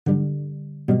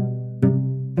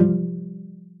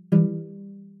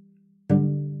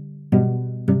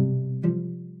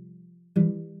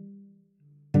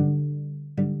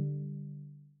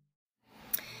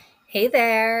Hey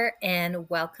there, and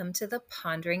welcome to the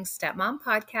Pondering Stepmom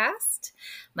podcast.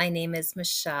 My name is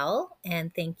Michelle,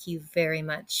 and thank you very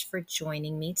much for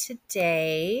joining me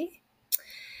today.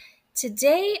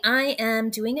 Today, I am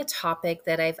doing a topic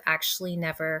that I've actually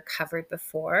never covered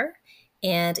before,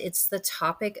 and it's the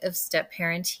topic of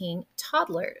step-parenting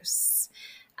toddlers.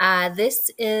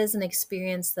 This is an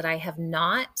experience that I have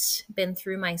not been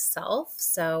through myself,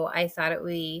 so I thought it would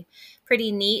be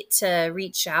pretty neat to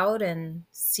reach out and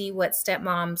see what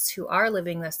stepmoms who are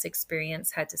living this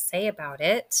experience had to say about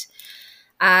it.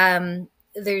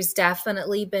 There's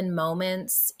definitely been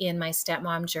moments in my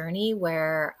stepmom journey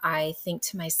where I think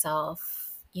to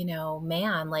myself,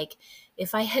 man, like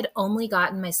if I had only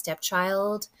gotten my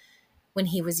stepchild when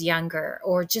he was younger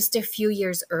or just a few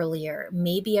years earlier,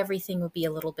 maybe everything would be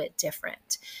a little bit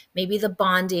different. Maybe the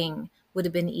bonding would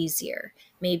have been easier.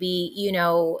 Maybe,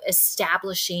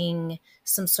 establishing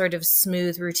some sort of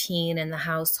smooth routine in the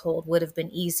household would have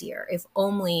been easier if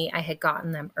only I had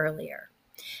gotten them earlier.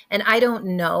 And I don't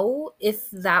know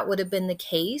if that would have been the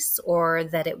case or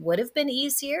that it would have been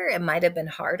easier. It might have been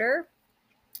harder.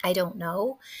 I don't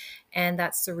know. And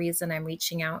that's the reason I'm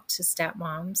reaching out to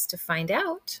stepmoms to find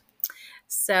out.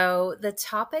 So the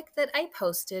topic that I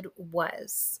posted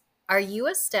was, are you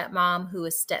a stepmom who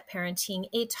is step parenting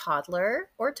a toddler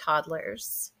or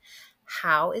toddlers?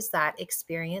 How is that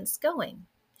experience going?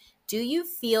 Do you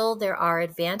feel there are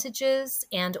advantages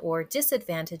and or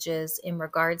disadvantages in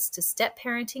regards to step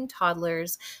parenting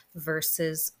toddlers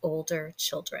versus older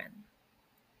children?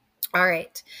 All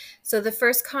right. So the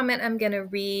first comment I'm going to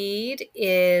read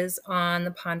is on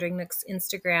the Pondering Nooks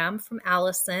Instagram from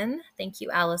Allison. Thank you,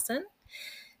 Allison.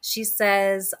 She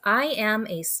says, I am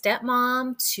a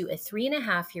stepmom to a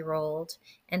 3.5-year-old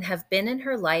and have been in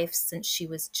her life since she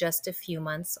was just a few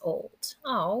months old.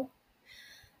 Oh,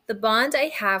 the bond I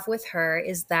have with her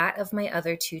is that of my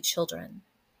other two children.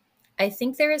 I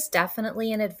think there is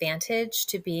definitely an advantage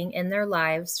to being in their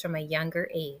lives from a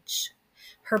younger age.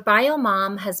 Her bio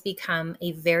mom has become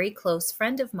a very close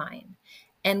friend of mine,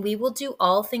 and we will do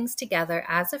all things together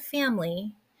as a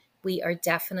family. We are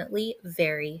definitely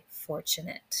very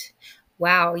fortunate.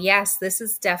 Wow, yes, this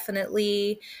is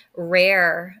definitely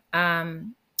rare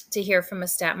to hear from a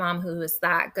stepmom who is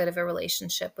that good of a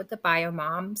relationship with the bio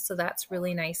mom. So that's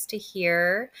really nice to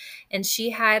hear. And she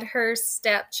had her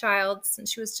stepchild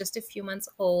since she was just a few months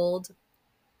old.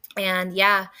 And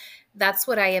yeah, that's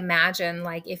what I imagine.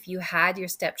 Like if you had your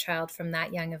stepchild from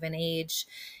that young of an age,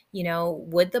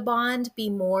 would the bond be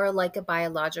more like a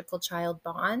biological child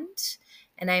bond?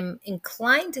 And I'm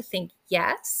inclined to think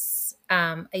yes.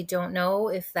 I don't know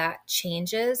if that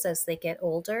changes as they get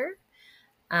older.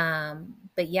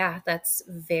 But yeah, that's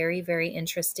very, very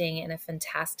interesting and a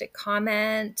fantastic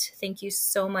comment. Thank you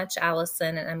so much,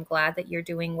 Allison, and I'm glad that you're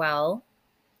doing well.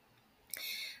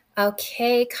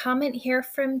 Okay, comment here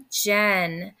from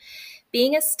Jen.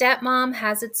 Being a stepmom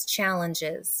has its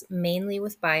challenges, mainly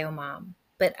with biomom,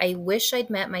 but I wish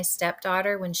I'd met my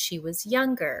stepdaughter when she was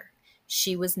younger.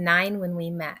 She was 9 when we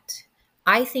met.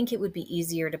 I think it would be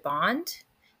easier to bond,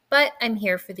 but I'm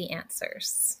here for the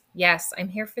answers. Yes, I'm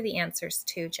here for the answers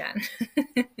too, Jen.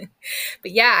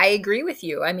 But yeah, I agree with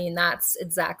you. I mean, that's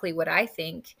exactly what I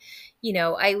think.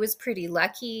 I was pretty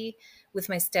lucky with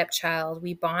my stepchild.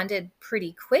 We bonded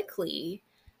pretty quickly.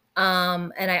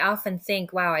 And I often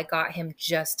think, wow, I got him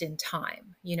just in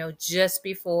time, just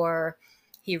before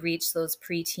he reached those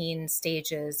preteen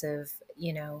stages of,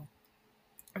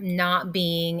 not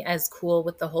being as cool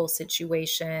with the whole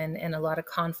situation and a lot of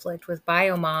conflict with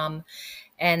biomom.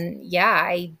 And yeah,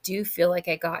 I do feel like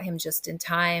I got him just in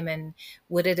time. And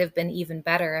would it have been even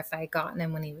better if I had gotten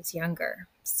him when he was younger?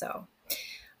 So,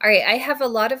 all right, I have a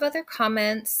lot of other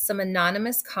comments, some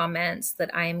anonymous comments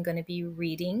that I am going to be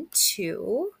reading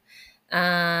too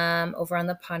over on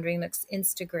the Pondering Nooks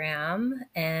Instagram.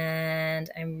 And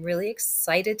I'm really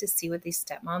excited to see what these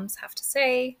stepmoms have to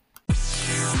say.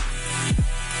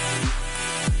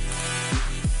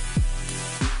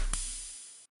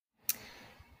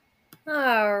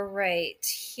 All right,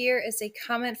 here is a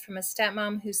comment from a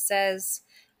stepmom who says,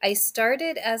 I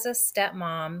started as a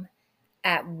stepmom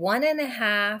at 1.5,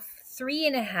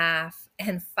 3.5,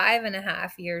 and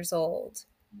 5.5 years old.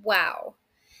 Wow.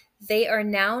 They are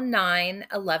now 9,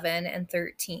 11, and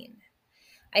 13.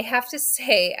 I have to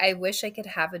say, I wish I could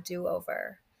have a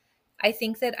do-over. I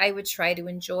think that I would try to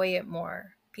enjoy it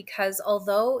more because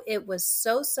although it was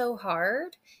so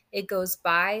hard, it goes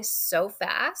by so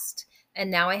fast. And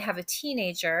now I have a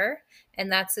teenager, and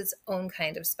that's its own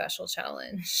kind of special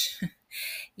challenge.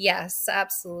 Yes,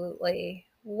 absolutely.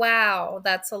 Wow,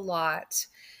 that's a lot.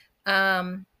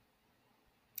 Um,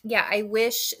 Yeah, I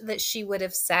wish that she would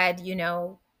have said,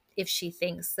 if she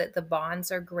thinks that the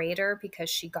bonds are greater because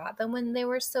she got them when they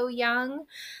were so young.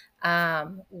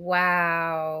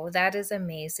 Wow, that is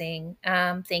amazing.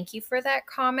 Thank you for that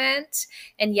comment.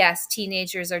 And yes,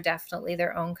 teenagers are definitely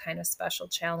their own kind of special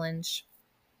challenge.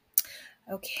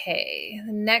 Okay,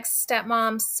 the next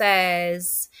stepmom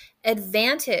says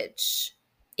advantage.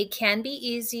 It can be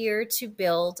easier to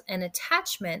build an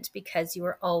attachment because you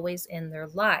are always in their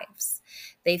lives.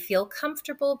 They feel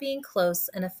comfortable being close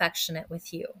and affectionate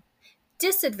with you.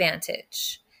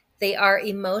 Disadvantage. They are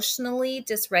emotionally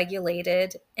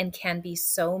dysregulated and can be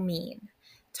so mean.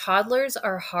 Toddlers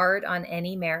are hard on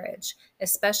any marriage,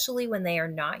 especially when they are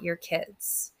not your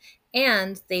kids.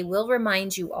 And they will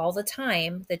remind you all the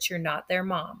time that you're not their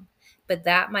mom. But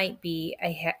that might be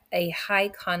a high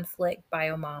conflict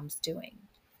bio mom's doing.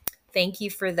 Thank you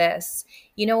for this.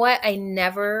 You know what? I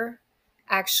never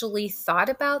actually thought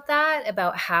about that,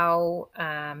 about how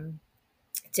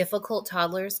difficult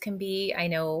toddlers can be. I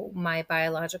know my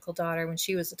biological daughter, when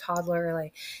she was a toddler,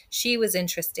 like she was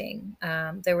interesting.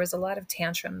 There was a lot of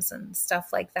tantrums and stuff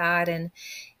like that. And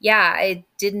yeah, it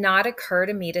did not occur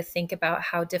to me to think about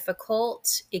how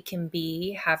difficult it can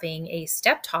be having a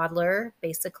step toddler,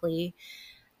 basically,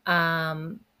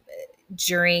 um,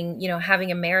 during,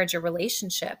 having a marriage or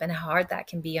relationship, and how hard that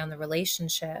can be on the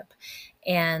relationship.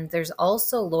 And there's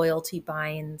also loyalty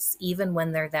binds, even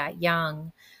when they're that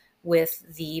young,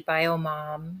 with the bio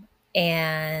mom.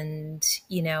 And,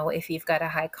 if you've got a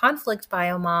high conflict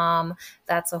bio mom,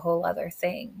 that's a whole other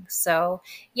thing. So,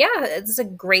 yeah, it's a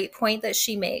great point that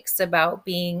she makes about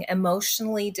being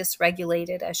emotionally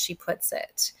dysregulated, as she puts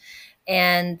it.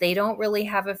 And they don't really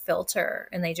have a filter,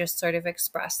 and they just sort of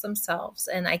express themselves.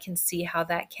 And I can see how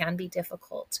that can be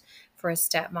difficult for a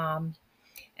stepmom.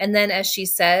 And then, as she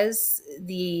says,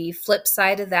 the flip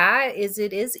side of that is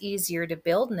it is easier to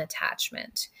build an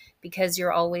attachment because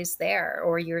you're always there,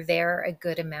 or you're there a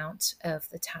good amount of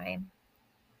the time.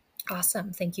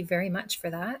 Awesome. Thank you very much for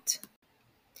that.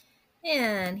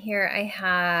 And here I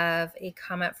have a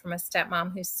comment from a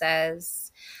stepmom who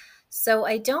says, so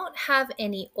I don't have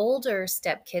any older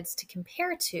stepkids to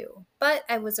compare to, but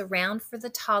I was around for the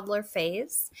toddler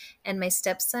phase, and my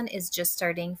stepson is just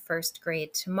starting first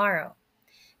grade tomorrow.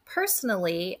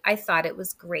 Personally, I thought it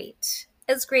was great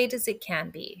as it can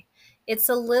be. It's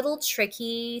a little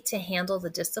tricky to handle the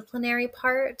disciplinary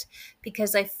part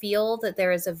because I feel that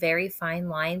there is a very fine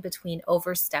line between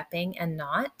overstepping and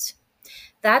not.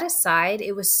 That aside,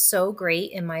 it was so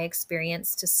great in my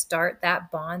experience to start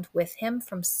that bond with him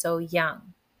from so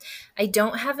young. I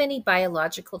don't have any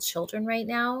biological children right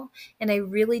now, and I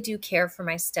really do care for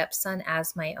my stepson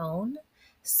as my own.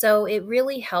 So it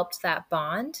really helped that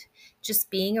bond, just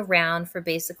being around for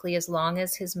basically as long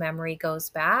as his memory goes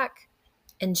back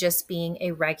and just being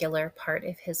a regular part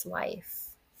of his life.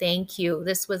 Thank you.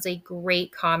 This was a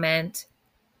great comment.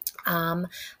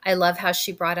 I love how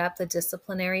she brought up the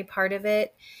disciplinary part of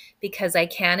it, because I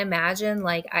can imagine,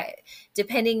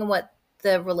 depending on what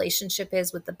the relationship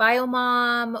is with the bio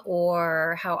mom,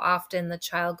 or how often the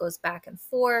child goes back and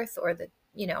forth, or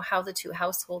how the two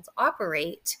households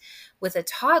operate with a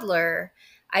toddler,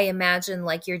 I imagine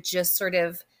you're just sort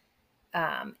of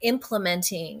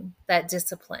implementing that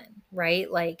discipline,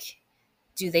 right? Like,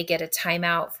 do they get a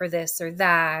timeout for this or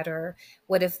that? Or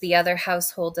what if the other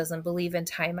household doesn't believe in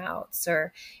timeouts?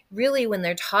 Or really, when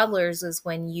they're toddlers is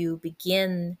when you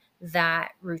begin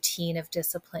that routine of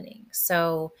disciplining.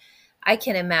 So I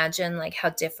can imagine how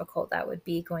difficult that would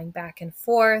be, going back and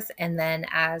forth. And then,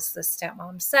 as the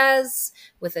stepmom says,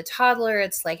 with a toddler,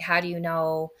 it's like, how do you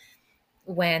know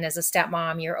when, as a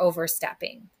stepmom, you're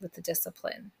overstepping with the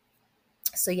discipline?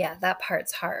 So yeah, that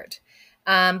part's hard.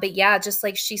 But yeah, just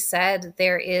like she said,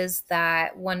 there is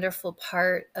that wonderful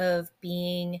part of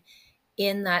being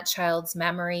in that child's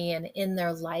memory and in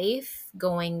their life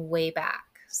going way back.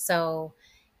 So,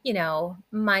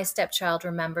 my stepchild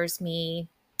remembers me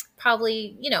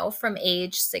probably, from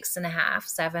age 6.5,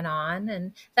 7 on,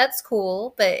 and that's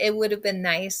cool. But it would have been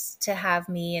nice to have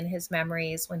me in his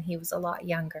memories when he was a lot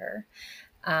younger.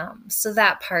 So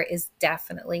that part is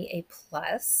definitely a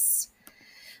plus.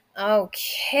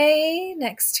 Okay,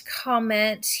 next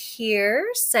comment here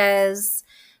says,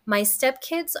 my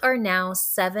stepkids are now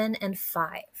 7 and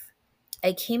 5.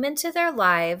 I came into their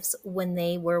lives when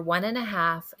they were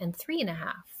 1.5 and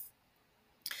 3.5.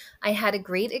 I had a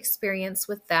great experience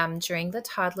with them during the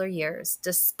toddler years,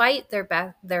 despite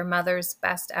their mother's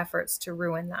best efforts to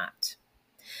ruin that.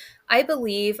 I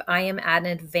believe I am at an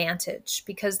advantage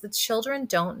because the children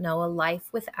don't know a life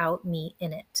without me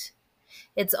in it.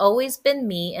 It's always been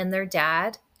me and their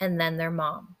dad, and then their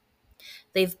mom.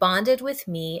 They've bonded with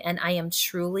me, and I am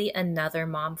truly another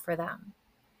mom for them.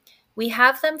 We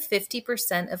have them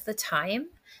 50% of the time,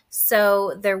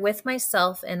 so they're with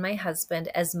myself and my husband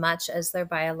as much as their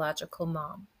biological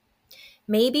mom.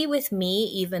 Maybe with me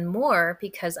even more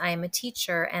because I am a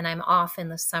teacher and I'm off in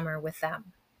the summer with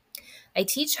them. I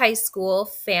teach high school,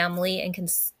 family,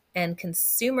 and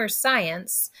consumer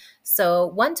science. So,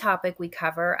 one topic we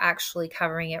cover, actually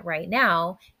covering it right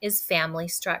now, is family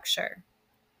structure.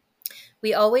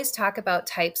 We always talk about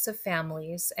types of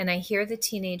families, and I hear the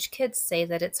teenage kids say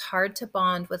that it's hard to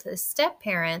bond with a step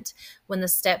parent when the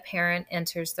step parent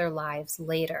enters their lives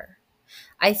later.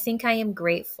 I think I am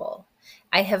grateful.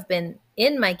 I have been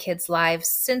in my kids' lives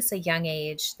since a young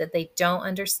age that they don't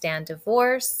understand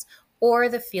divorce or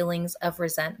the feelings of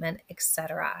resentment,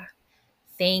 etc.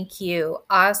 Thank you.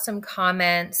 Awesome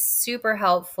comment. Super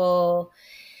helpful.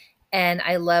 And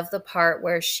I love the part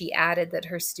where she added that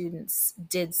her students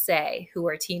did say, who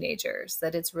are teenagers,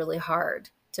 that it's really hard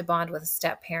to bond with a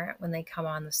step parent when they come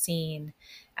on the scene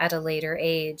at a later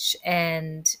age.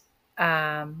 And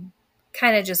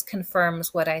kind of just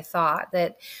confirms what I thought,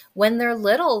 that when they're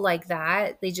little like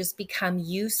that, they just become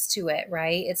used to it,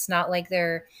 right? It's not like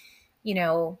they're, you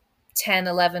know, 10,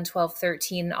 11, 12,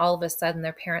 13, all of a sudden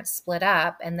their parents split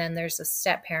up and then there's a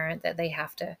step parent that they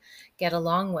have to get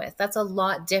along with. That's a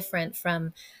lot different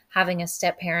from having a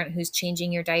step parent who's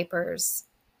changing your diapers,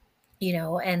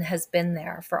 and has been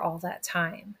there for all that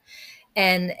time.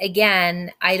 And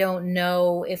again, I don't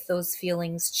know if those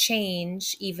feelings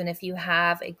change, even if you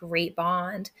have a great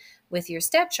bond with your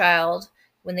stepchild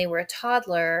when they were a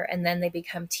toddler and then they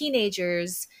become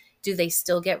teenagers. Do they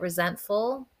still get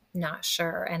resentful? Not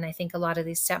sure. And I think a lot of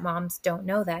these stepmoms don't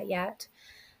know that yet.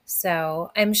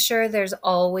 So I'm sure there's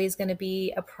always going to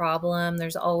be a problem.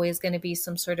 There's always going to be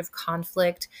some sort of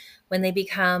conflict when they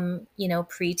become,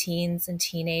 preteens and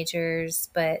teenagers.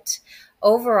 But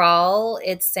overall,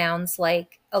 it sounds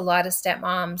like a lot of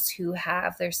stepmoms who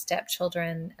have their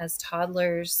stepchildren as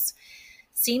toddlers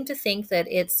seem to think that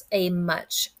it's a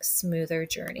much smoother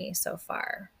journey so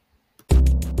far.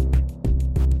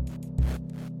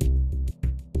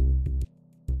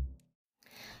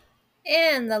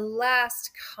 And the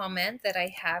last comment that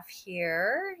I have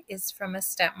here is from a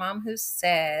stepmom who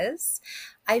says,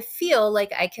 I feel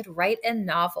like I could write a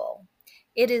novel.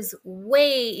 It is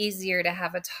way easier to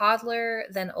have a toddler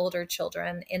than older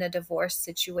children in a divorce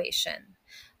situation,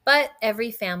 but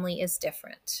every family is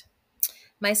different.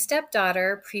 My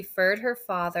stepdaughter preferred her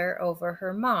father over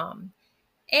her mom,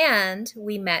 and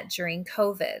we met during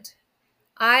COVID.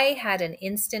 I had an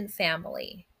instant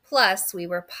family, plus we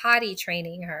were potty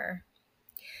training her.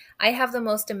 I have the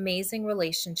most amazing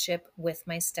relationship with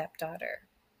my stepdaughter.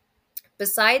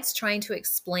 Besides trying to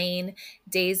explain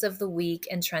days of the week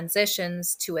and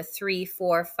transitions to a 3,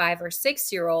 4, 5, or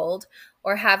 6-year-old,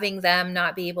 or having them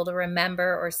not be able to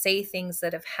remember or say things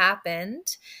that have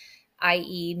happened,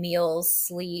 i.e., meals,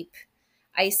 sleep,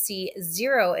 I see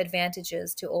zero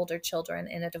advantages to older children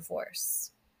in a divorce.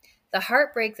 The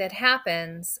heartbreak that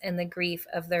happens and the grief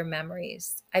of their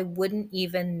memories, I wouldn't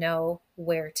even know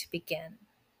where to begin.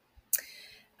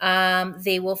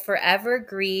 They will forever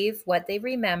grieve what they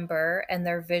remember and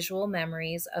their visual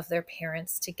memories of their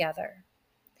parents together.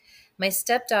 My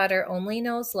stepdaughter only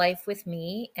knows life with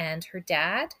me and her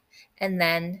dad, and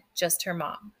then just her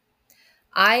mom.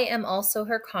 I am also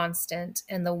her constant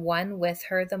and the one with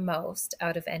her the most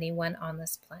out of anyone on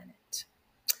this planet.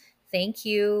 Thank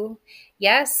you.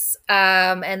 Yes.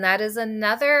 And that is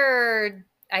another,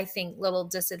 I think, little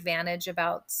disadvantage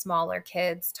about smaller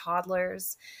kids,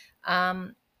 toddlers.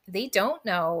 They don't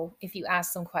know if you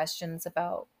ask them questions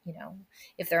about,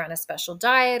 if they're on a special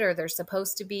diet or they're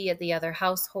supposed to be at the other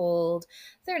household.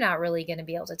 They're not really going to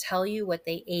be able to tell you what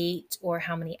they ate or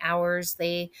how many hours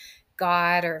they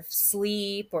got or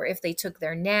sleep or if they took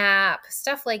their nap,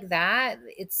 stuff like that.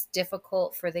 It's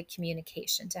difficult for the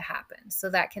communication to happen. So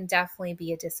that can definitely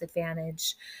be a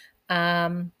disadvantage.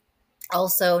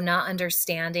 Also, not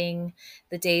understanding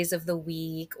the days of the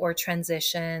week or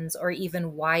transitions or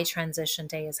even why transition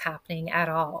day is happening at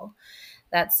all.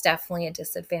 That's definitely a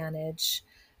disadvantage.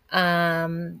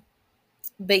 But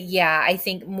yeah, I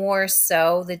think more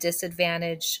so the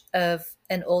disadvantage of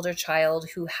an older child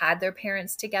who had their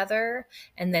parents together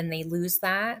and then they lose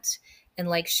that. And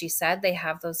like she said, they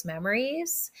have those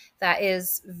memories. That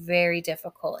is very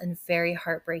difficult and very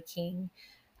heartbreaking,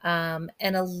 and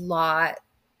a lot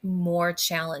more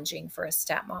challenging for a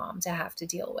stepmom to have to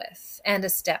deal with, and a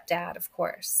stepdad, of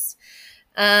course.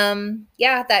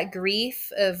 Yeah, that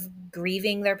grief of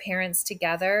grieving their parents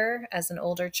together as an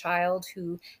older child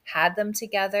who had them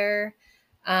together.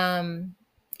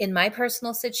 In my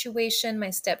personal situation, my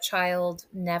stepchild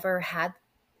never had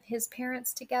his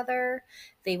parents together.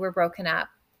 They were broken up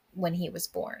when he was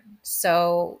born.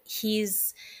 So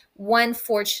he's one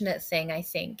fortunate thing, I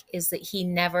think, is that he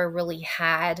never really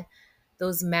had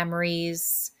those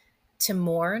memories to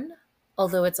mourn.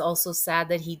 Although it's also sad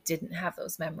that he didn't have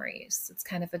those memories. It's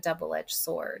kind of a double edged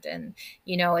sword. And,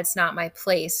 it's not my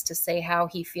place to say how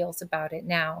he feels about it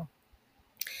now.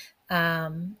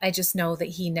 I just know that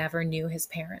he never knew his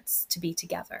parents to be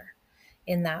together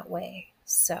in that way.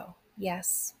 So,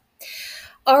 yes.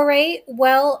 All right.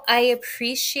 Well, I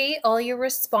appreciate all your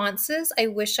responses. I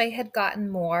wish I had gotten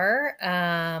more.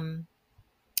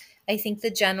 I think the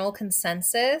general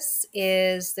consensus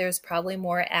is there's probably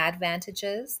more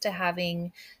advantages to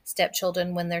having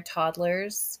stepchildren when they're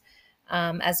toddlers,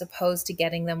 as opposed to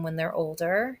getting them when they're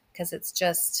older, because it's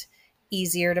just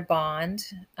easier to bond.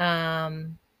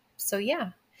 So,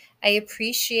 yeah, I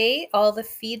appreciate all the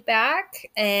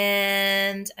feedback,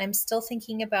 and I'm still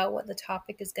thinking about what the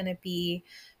topic is going to be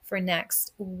for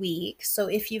next week. So,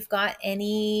 if you've got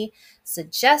any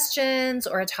suggestions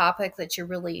or a topic that you're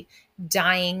really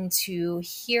dying to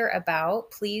hear about,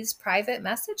 please private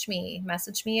message me.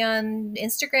 Message me on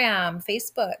Instagram,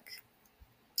 Facebook.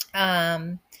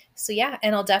 So yeah,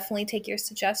 and I'll definitely take your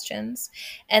suggestions.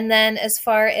 And then as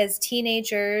far as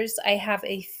teenagers, I have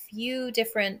a few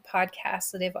different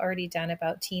podcasts that I've already done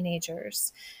about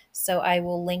teenagers. So I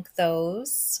will link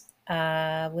those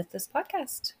with this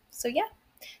podcast. So yeah,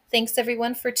 thanks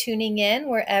everyone for tuning in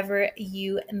wherever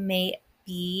you may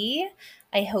be.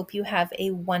 I hope you have a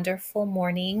wonderful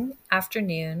morning,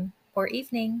 afternoon, or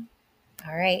evening.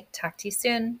 All right, talk to you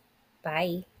soon.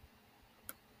 Bye.